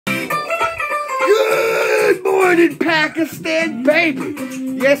in Pakistan, baby.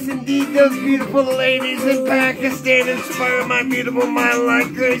 Yes, indeed, those beautiful ladies in Pakistan inspire my beautiful mind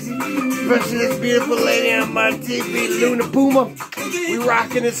like crazy. Especially this beautiful lady on my TV, Luna Puma. We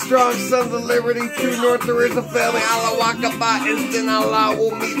rocking it strong, sons of liberty, true north, there is a family. Allah Wakaba, instant Allah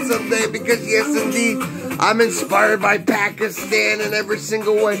will meet someday. Because yes, indeed, I'm inspired by Pakistan in every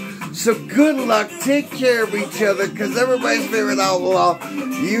single way. So good luck, take care of each other, because everybody's favorite outlaw,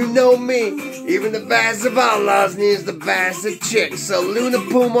 you know me, even the baddest of outlaws needs the baddest of chicks. So Luna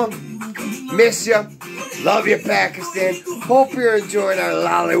Puma, miss ya, love you Pakistan, hope you're enjoying our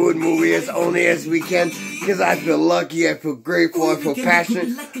Lollywood movie as only as we can, because I feel lucky, I feel grateful, I feel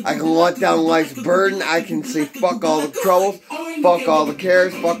passionate, I can let down life's burden, I can say fuck all the troubles, fuck all the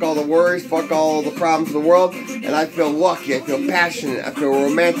cares, fuck all the worries, fuck all the problems of the world, and I feel lucky, I feel passionate, I feel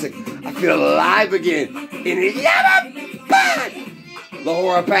romantic, I feel alive again in Islamabad,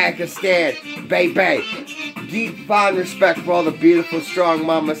 Lahore, Pakistan, baby. Deep, fond respect for all the beautiful, strong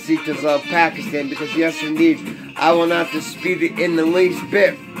mamacitas of Pakistan, because yes, indeed, I will not dispute it in the least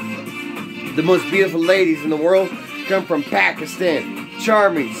bit. The most beautiful ladies in the world come from Pakistan.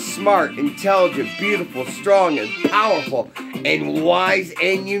 Charming, smart, intelligent, beautiful, strong, and powerful, and wise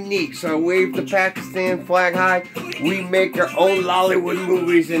and unique. So I wave the Pakistan flag high. We make our own Lollywood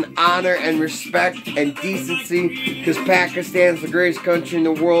movies in honor and respect and decency, because Pakistan's the greatest country in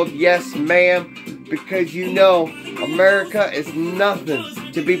the world. Yes, ma'am, because you know America is nothing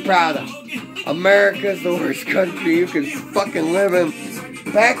to be proud of. America is the worst country you can fucking live in.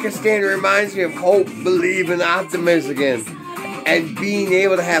 Pakistan reminds me of hope, belief, and optimism again, and being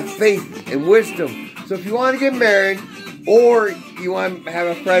able to have faith and wisdom. So if you want to get married, or you want to have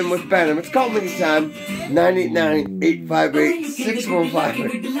a friend with Benham, call me anytime,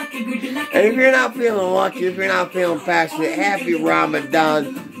 989-858-6158. And if you're not feeling lucky, if you're not feeling passionate, happy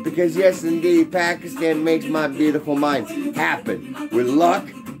Ramadan, because yes, indeed, Pakistan makes my beautiful mind happen with luck,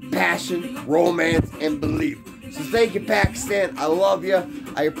 passion, romance, and belief. So thank you, Pakistan. I love you.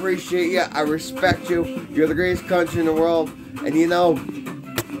 I appreciate you. I respect you. You're the greatest country in the world. And you know,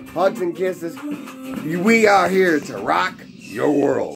 hugs and kisses. We are here to rock your world.